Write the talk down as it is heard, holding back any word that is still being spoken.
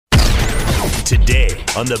Today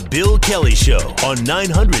on The Bill Kelly Show on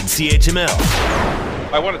 900 CHML.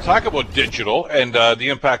 I want to talk about digital and the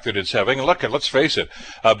impact that it's having. Look, let's face it,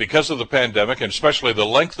 because of the pandemic, and especially the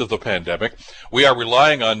length of the pandemic, we are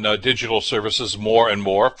relying on digital services more and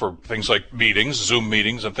more for things like meetings, Zoom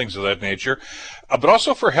meetings, and things of that nature, but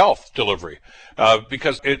also for health delivery,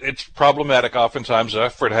 because it's problematic oftentimes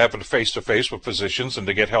for to have it face-to-face with physicians and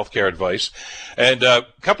to get healthcare advice. And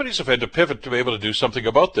companies have had to pivot to be able to do something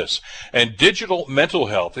about this. And digital mental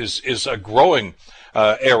health is a growing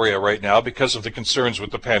area right now because of the concerns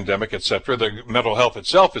with the pandemic, etc. The mental health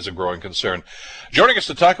itself is a growing concern. Joining us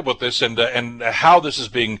to talk about this and how this is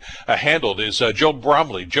being handled is Joe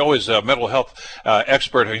Bromley. Joe is a mental health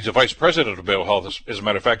expert. He's a vice president of mental health, as a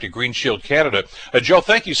matter of fact, at Green Shield Canada. Joe,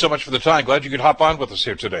 thank you so much for the time. Glad you could hop on with us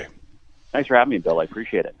here today. Thanks for having me, Bill. I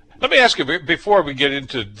appreciate it. Let me ask you, before we get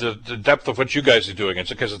into the depth of what you guys are doing,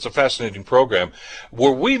 because it's a fascinating program,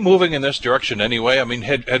 were we moving in this direction anyway? I mean,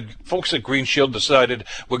 had folks at Green Shield decided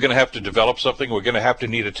we're going to have to develop something, we're going to have to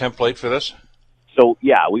need a template for this? So,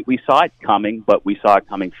 yeah, we saw it coming, but we saw it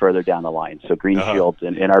coming further down the line. So Green Shield,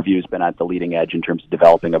 in our view, has been at the leading edge in terms of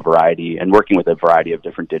developing a variety and working with a variety of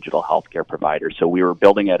different digital healthcare providers. So we were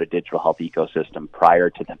building out a digital health ecosystem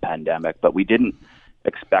prior to the pandemic, but we didn't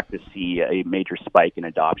expect to see a major spike in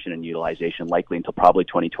adoption and utilization likely until probably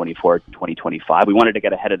 2024, 2025. We wanted to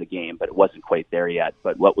get ahead of the game, but it wasn't quite there yet.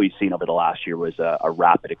 But what we've seen over the last year was a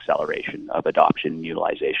rapid acceleration of adoption and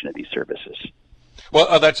utilization of these services.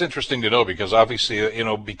 Well, that's interesting to know because obviously,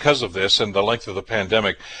 because of this and the length of the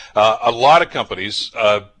pandemic, a lot of companies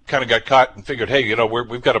kind of got caught and figured, hey,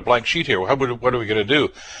 we've got a blank sheet here. What are we going to do?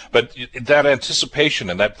 But that anticipation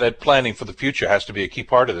and that planning for the future has to be a key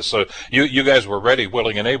part of this. So you guys were ready,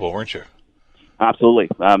 willing, and able, weren't you? Absolutely.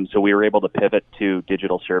 So we were able to pivot to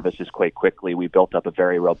digital services quite quickly. We built up a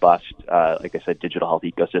very robust, like I said, digital health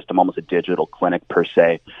ecosystem, almost a digital clinic per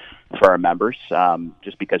se for our members,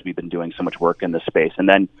 just because we've been doing so much work in this space. And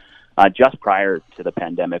then just prior to the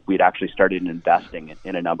pandemic, we'd actually started investing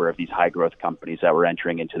in a number of these high-growth companies that were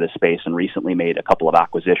entering into this space and recently made a couple of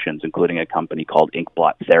acquisitions, including a company called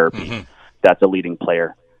Inkblot Therapy. Mm-hmm. That's a leading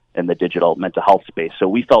player in the digital mental health space. So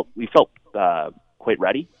we felt quite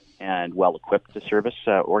ready and well-equipped to service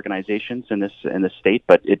organizations in this state,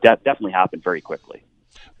 but it definitely happened very quickly.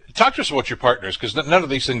 Talk to us about your partners, because none of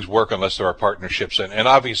these things work unless there are partnerships, and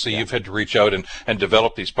obviously you've had to reach out and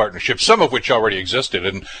develop these partnerships, some of which already existed,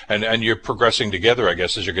 and you're progressing together, I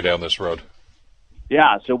guess, as you go down this road.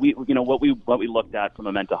 Yeah, so what we looked at from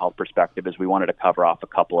a mental health perspective is we wanted to cover off a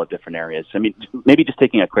couple of different areas. I mean, maybe just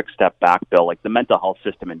taking a quick step back, Bill, like the mental health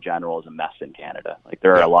system in general is a mess in Canada. Like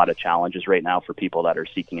there are a lot of challenges right now for people that are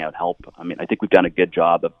seeking out help. I mean, I think we've done a good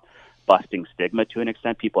job of busting stigma to an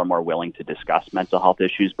extent. People are more willing to discuss mental health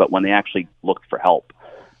issues, but when they actually look for help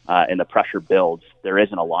and the pressure builds, there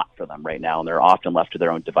isn't a lot for them right now, and they're often left to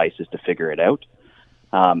their own devices to figure it out.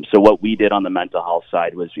 So what we did on the mental health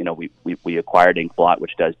side was, we acquired Inkblot,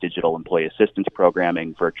 which does digital employee assistance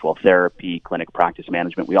programming, virtual therapy, clinic practice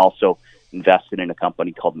management. We also invested in a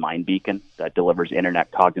company called MindBeacon that delivers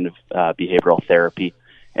internet cognitive behavioral therapy.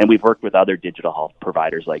 And we've worked with other digital health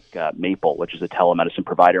providers like Maple, which is a telemedicine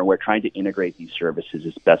provider, and we're trying to integrate these services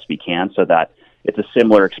as best we can so that it's a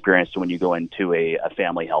similar experience to when you go into a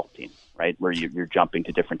family health team, right, where you're jumping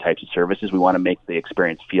to different types of services. We want to make the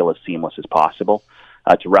experience feel as seamless as possible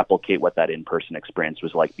to replicate what that in-person experience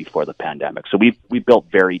was like before the pandemic. So we built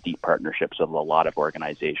very deep partnerships with a lot of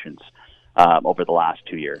organizations over the last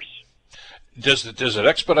 2 years. Does it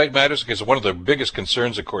expedite matters? Because one of the biggest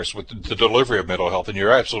concerns, of course, with the delivery of mental health, and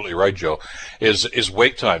you're absolutely right, Joe, is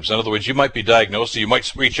wait times. In other words, you might be diagnosed, so you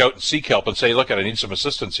might reach out and seek help and say, look, I need some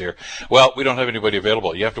assistance here. Well, we don't have anybody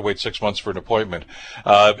available. You have to wait 6 months for an appointment.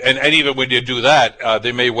 And even when you do that,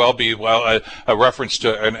 there may well be a reference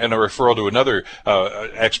to and a referral to another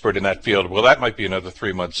expert in that field. Well, that might be another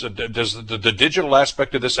 3 months. Does the digital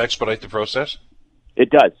aspect of this expedite the process? It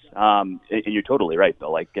does, and you're totally right,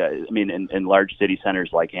 Bill. Like, in large city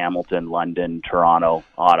centers like Hamilton, London, Toronto,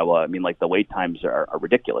 Ottawa, the wait times are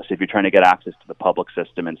ridiculous. If you're trying to get access to the public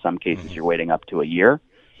system, in some cases you're waiting up to a year.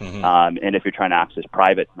 And if you're trying to access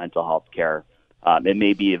private mental health care, it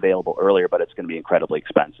may be available earlier, but it's going to be incredibly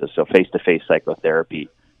expensive. So face-to-face psychotherapy,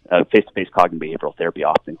 face-to-face cognitive behavioral therapy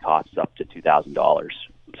often costs up to $2,000,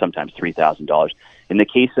 sometimes $3,000. In the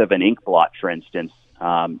case of an Inkblot, for instance,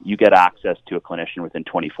 you get access to a clinician within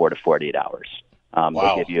 24 to 48 hours. Wow.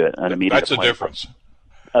 They'll give you an immediate That's a difference.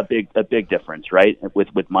 A big difference, right? With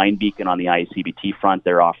MindBeacon on the ICBT front,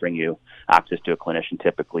 they're offering you access to a clinician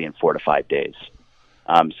typically in 4 to 5 days.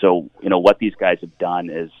 So what these guys have done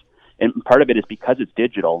is And part of it is because it's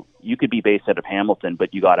digital, you could be based out of Hamilton,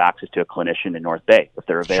 but you got access to a clinician in North Bay if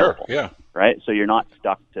they're available. Sure, yeah. Right? So you're not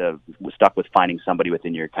stuck with finding somebody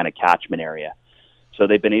within your kind of catchment area. So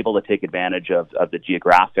they've been able to take advantage of the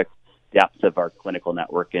geographic depth of our clinical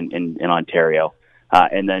network in Ontario.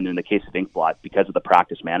 And then in the case of Inkblot, because of the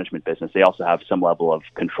practice management business, they also have some level of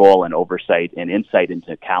control and oversight and insight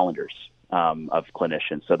into calendars of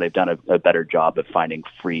clinicians. So they've done a better job of finding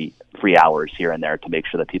free hours here and there to make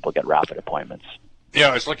sure that people get rapid appointments. Yeah,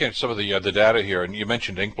 I was looking at some of the data here, and you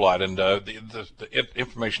mentioned Inkblot, and the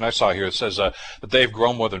information I saw here says that they've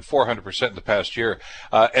grown more than 400% in the past year.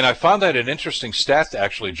 And I found that an interesting stat,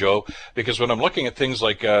 actually, Joe, because when I'm looking at things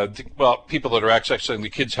like, people that are accessing the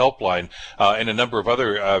Kids Helpline and a number of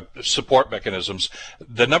other support mechanisms,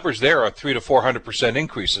 the numbers there are 300 to 400%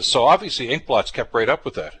 increases. So obviously Inkblot's kept right up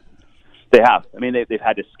with that. They have. I mean, they've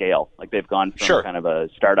had to scale. Like they've gone from Sure. kind of a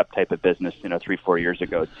startup type of business, 3-4 years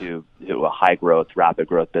ago to a high growth, rapid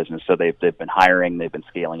growth business. So they've been hiring, they've been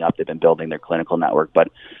scaling up, they've been building their clinical network.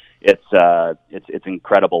 But it's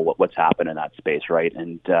incredible what's happened in that space, right?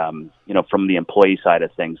 And from the employee side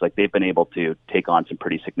of things, like they've been able to take on some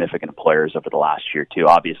pretty significant employers over the last year too.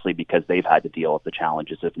 Obviously, because they've had to deal with the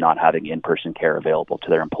challenges of not having in-person care available to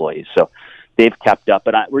their employees. So they've kept up,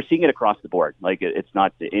 but we're seeing it across the board. Like it's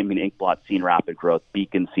not. I mean, Inkblot's seen rapid growth.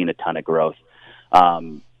 Beacon's seen a ton of growth.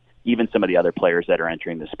 Even some of the other players that are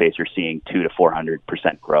entering the space are seeing 200 to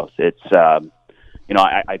 400% growth. It's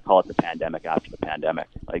I call it the pandemic after the pandemic.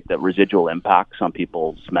 Like the residual impacts on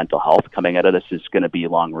people's mental health coming out of this is going to be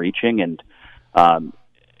long-reaching, and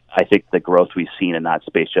I think the growth we've seen in that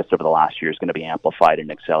space just over the last year is going to be amplified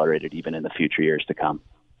and accelerated even in the future years to come.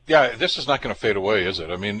 Yeah, this is not going to fade away, is it?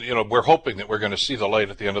 I mean, we're hoping that we're going to see the light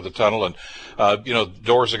at the end of the tunnel, and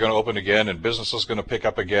doors are going to open again, and business is going to pick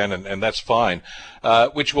up again, and that's fine.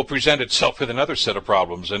 Which will present itself with another set of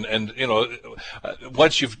problems, and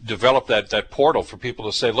once you've developed that portal for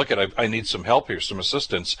people to say, look, I need some help here, some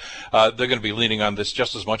assistance, they're going to be leaning on this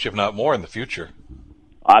just as much, if not more, in the future.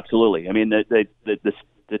 Absolutely. I mean, the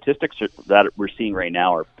statistics that we're seeing right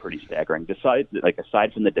now are pretty staggering.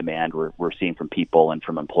 Aside from the demand we're seeing from people and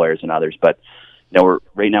from employers and others, but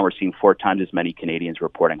right now we're seeing 4 times as many Canadians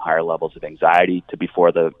reporting higher levels of anxiety to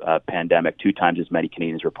before the pandemic. 2 times as many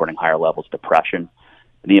Canadians reporting higher levels of depression.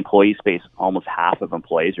 In the employee space, almost half of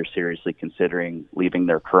employees are seriously considering leaving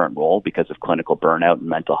their current role because of clinical burnout and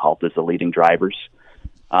mental health as the leading drivers.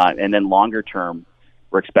 And then longer term,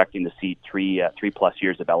 we're expecting to see 3+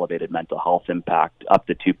 years of elevated mental health impact, up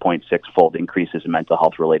to 2.6-fold increases in mental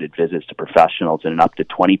health related visits to professionals, and an up to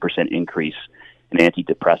 20% increase in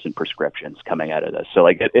antidepressant prescriptions coming out of this. So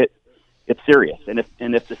it's serious. And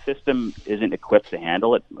if the system isn't equipped to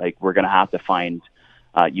handle it, like we're going to have to find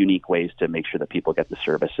unique ways to make sure that people get the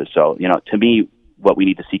services. So, to me, what we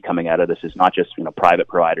need to see coming out of this is not just, private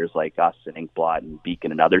providers like us and Inkblot and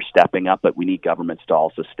Beacon and others stepping up, but we need governments to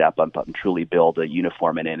also step up and truly build a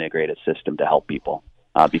uniform and integrated system to help people,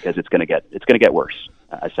 because it's going to get worse,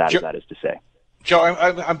 as sad as that is to say. Joe,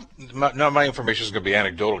 my information is going to be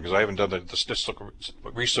anecdotal because I haven't done the statistical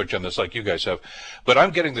research on this like you guys have, but I'm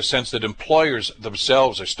getting the sense that employers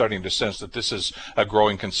themselves are starting to sense that this is a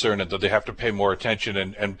growing concern and that they have to pay more attention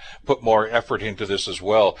and put more effort into this as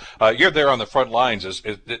well. You're there on the front lines. Is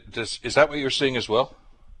that what you're seeing as well?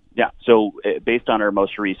 Yeah. So based on our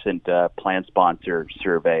most recent plan sponsor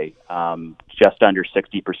survey, just under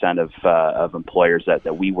 60% of employers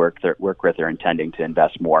that we work with are intending to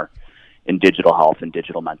invest more in digital health and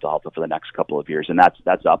digital mental health over the next couple of years. And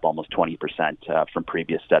that's up almost 20% from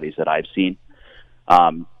previous studies that I've seen.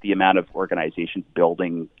 The amount of organizations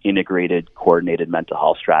building integrated, coordinated mental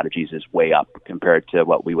health strategies is way up compared to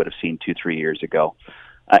what we would have seen 2-3 years ago.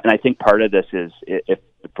 And I think part of this is if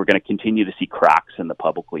we're going to continue to see cracks in the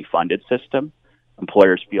publicly funded system,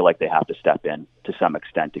 employers feel like they have to step in to some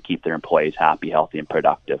extent to keep their employees happy, healthy, and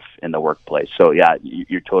productive in the workplace. So, yeah,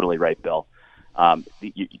 you're totally right, Bill.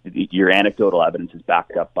 Your anecdotal evidence is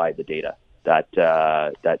backed up by the data that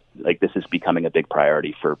this is becoming a big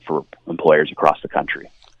priority for employers across the country.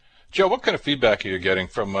 Joe, what kind of feedback are you getting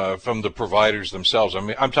from the providers themselves? I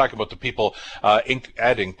mean, I'm talking about the people at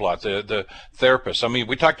Inkblot, the therapists. I mean,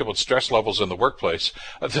 we talked about stress levels in the workplace.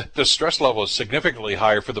 The stress level is significantly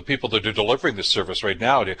higher for the people that are delivering this service right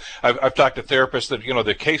now. I've talked to therapists that,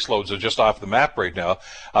 the caseloads are just off the map right now,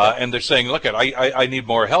 and they're saying, look, I need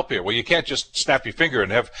more help here. Well, you can't just snap your finger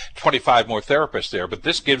and have 25 more therapists there, but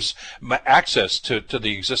this gives access to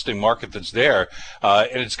the existing market that's there,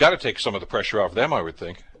 and it's got to take some of the pressure off them, I would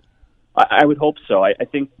think. I would hope so. I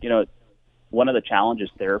think, one of the challenges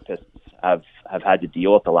therapists have had to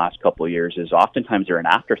deal with the last couple of years is oftentimes they're an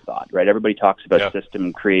afterthought, right? Everybody talks about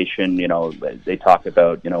system creation. They talk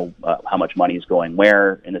about, how much money is going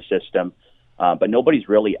where in the system, but nobody's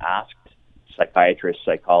really asked psychiatrists,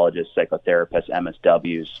 psychologists, psychotherapists,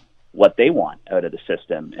 MSWs, what they want out of the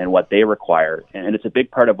system and what they require. And it's a big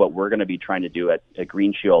part of what we're going to be trying to do at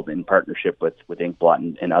Green Shield in partnership with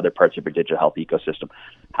Inkblot and other parts of our digital health ecosystem.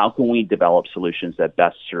 How can we develop solutions that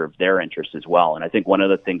best serve their interests as well? And I think one of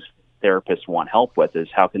the things therapists want help with is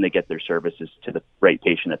how can they get their services to the right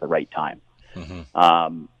patient at the right time.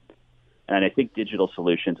 Mm-hmm. And I think digital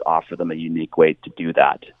solutions offer them a unique way to do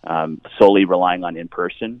that. Solely relying on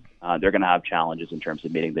in-person, they're going to have challenges in terms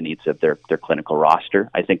of meeting the needs of their clinical roster.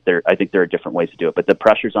 I think there are different ways to do it, but the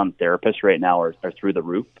pressures on therapists right now are through the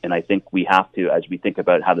roof. And I think we have to, as we think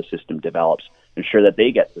about how the system develops, ensure that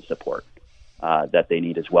they get the support that they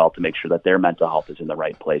need as well to make sure that their mental health is in the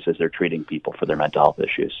right place as they're treating people for their mental health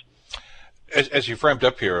issues. As you framed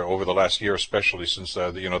up here over the last year, especially since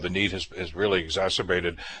the need has really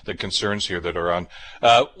exacerbated the concerns here that are on.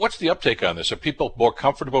 What's the uptake on this? Are people more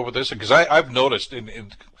comfortable with this? Because I've noticed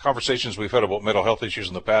in conversations we've had about mental health issues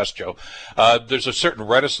in the past, Joe, there's a certain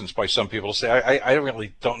reticence by some people to say, I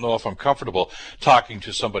really don't know if I'm comfortable talking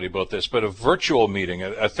to somebody about this. But a virtual meeting,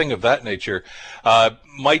 a thing of that nature,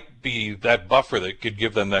 might be that buffer that could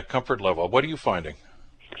give them that comfort level. What are you finding?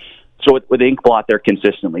 So with Inkblot, they're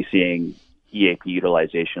consistently seeing EAP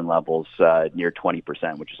utilization levels near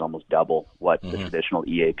 20%, which is almost double what the traditional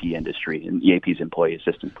EAP industry and EAP's employee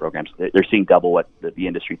assistance programs. They're seeing double what the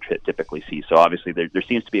industry typically sees. So obviously there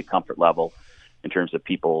seems to be a comfort level in terms of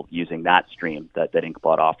people using that stream that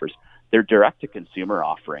Inkblot offers. Their direct-to-consumer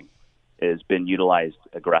offering has been utilized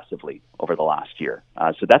aggressively over the last year.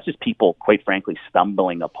 So that's just people, quite frankly,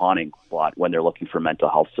 stumbling upon Inkblot when they're looking for mental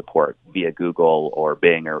health support via Google or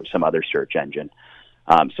Bing or some other search engine.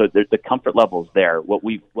 So the comfort level is there. What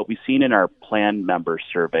we've seen in our plan member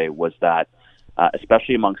survey was that,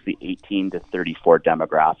 especially amongst the 18 to 34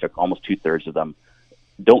 demographic, almost 2/3 of them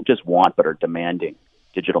don't just want but are demanding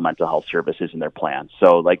digital mental health services in their plans.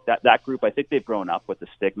 So like that group, I think they've grown up with the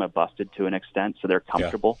stigma busted to an extent, so they're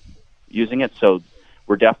comfortable using it. So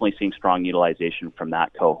we're definitely seeing strong utilization from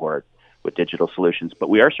that cohort with digital solutions. But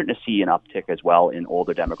we are starting to see an uptick as well in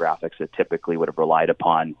older demographics that typically would have relied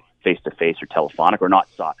upon face-to-face or telephonic or not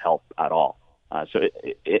sought help at all. So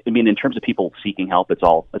in terms of people seeking help, it's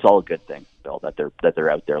all a good thing, Bill, that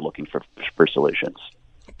they're out there looking for solutions.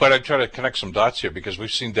 But I'm trying to connect some dots here because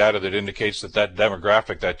we've seen data that indicates that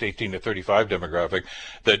demographic, that 18 to 35 demographic,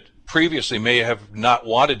 that previously may have not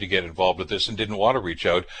wanted to get involved with this and didn't want to reach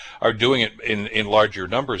out, are doing it in larger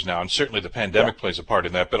numbers now. And certainly the pandemic plays a part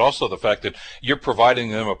in that, but also the fact that you're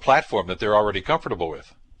providing them a platform that they're already comfortable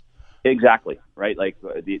with. Exactly, right? Like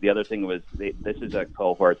the other thing was this is a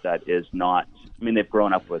cohort that is not, they've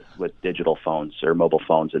grown up with digital phones or mobile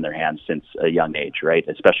phones in their hands since a young age, right?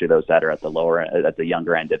 Especially those that are at the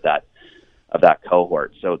younger end of that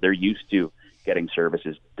cohort. So they're used to getting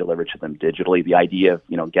services delivered to them digitally. The idea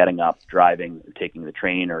of, getting up, driving, taking the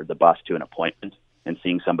train or the bus to an appointment and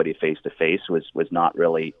seeing somebody face to face was not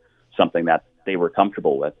really something that they were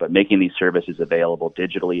comfortable with, but making these services available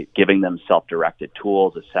digitally, giving them self-directed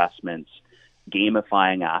tools, assessments,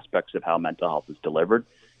 gamifying aspects of how mental health is delivered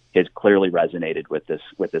has clearly resonated with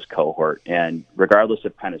this cohort. And regardless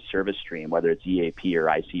of kind of service stream, whether it's EAP or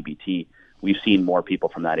ICBT, we've seen more people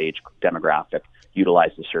from that age demographic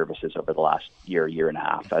utilize the services over the last year and a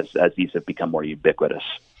half as these have become more ubiquitous.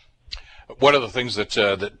 One of the things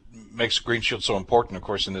that makes Green Shield so important, of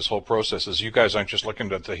course, in this whole process is you guys aren't just looking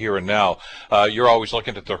at the here and now. You're always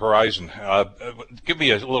looking at the horizon. Give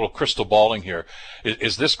me a little crystal balling here.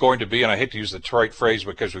 Is this going to be, and I hate to use the trite phrase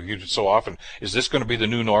because we've used it so often, is this going to be the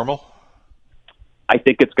new normal? I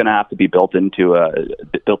think it's going to have to be built into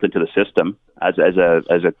the system as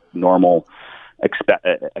a normal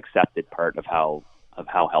accepted part of how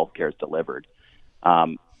healthcare is delivered.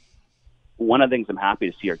 One of the things I'm happy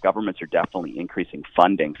to see, our governments are definitely increasing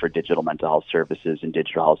funding for digital mental health services and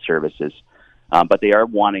digital health services, but they are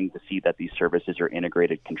wanting to see that these services are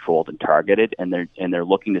integrated, controlled, and targeted, and they're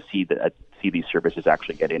looking to see these services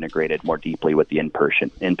actually get integrated more deeply with the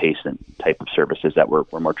inpatient type of services that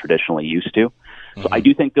we're more traditionally used to. So I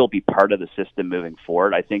do think they'll be part of the system moving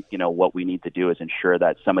forward. I think what we need to do is ensure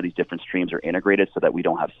that some of these different streams are integrated so that we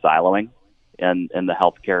don't have siloing in the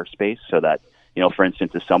healthcare space, so that for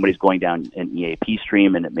instance, if somebody's going down an EAP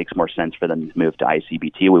stream and it makes more sense for them to move to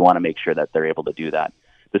ICBT, we want to make sure that they're able to do that.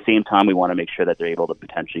 At the same time, we want to make sure that they're able to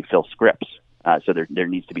potentially fill scripts So there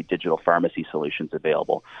needs to be digital pharmacy solutions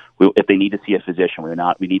available. If they need to see a physician,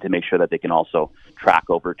 we need to make sure that they can also track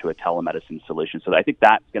over to a telemedicine solution. So I think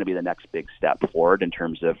that's going to be the next big step forward in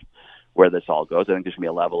terms of where this all goes. I think there's going to be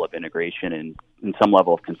a level of integration and some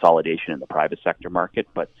level of consolidation in the private sector market.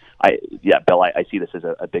 But Bill, I see this as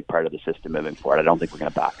a big part of the system moving forward. I don't think we're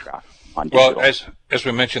going to backtrack on digital. Well, as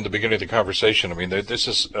we mentioned at the beginning of the conversation, I mean, this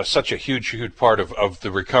is such a huge part of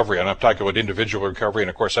the recovery, and I'm talking about individual recovery and,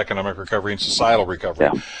 of course, economic recovery and societal recovery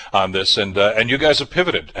on this. And you guys have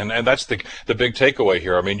pivoted, and that's the big takeaway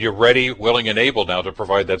here. I mean, you're ready, willing, and able now to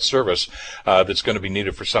provide that service that's going to be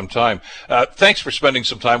needed for some time. Thanks for spending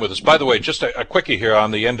some time with us. By the way, just a quickie here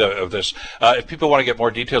on the end of this. If people want to get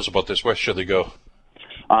more details about this, where should they go?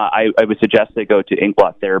 I would suggest they go to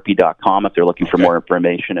inkblottherapy.com if they're looking for more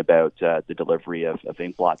information about the delivery of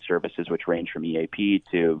inkblot services, which range from EAP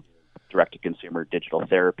to direct-to-consumer digital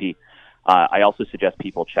therapy. I also suggest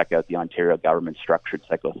people check out the Ontario Government Structured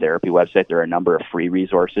Psychotherapy website. There are a number of free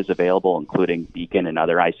resources available, including Beacon and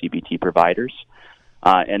other ICBT providers.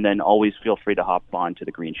 And then always feel free to hop on to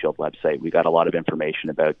the Green Shield website. We've got a lot of information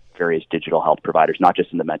about various digital health providers, not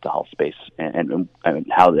just in the mental health space, and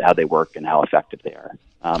how they work and how effective they are.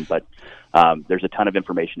 But there's a ton of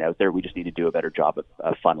information out there. We just need to do a better job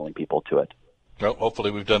of funneling people to it. Well, hopefully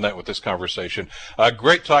we've done that with this conversation.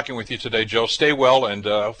 Great talking with you today, Joe. Stay well, and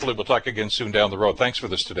hopefully we'll talk again soon down the road. Thanks for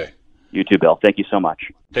this today. You too, Bill. Thank you so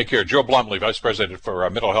much. Take care. Joe Blomley, Vice President for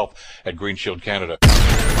Mental Health at Green Shield Canada.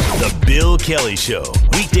 The Bill Kelly Show,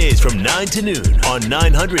 weekdays from 9 to noon on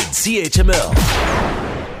 900 CHML.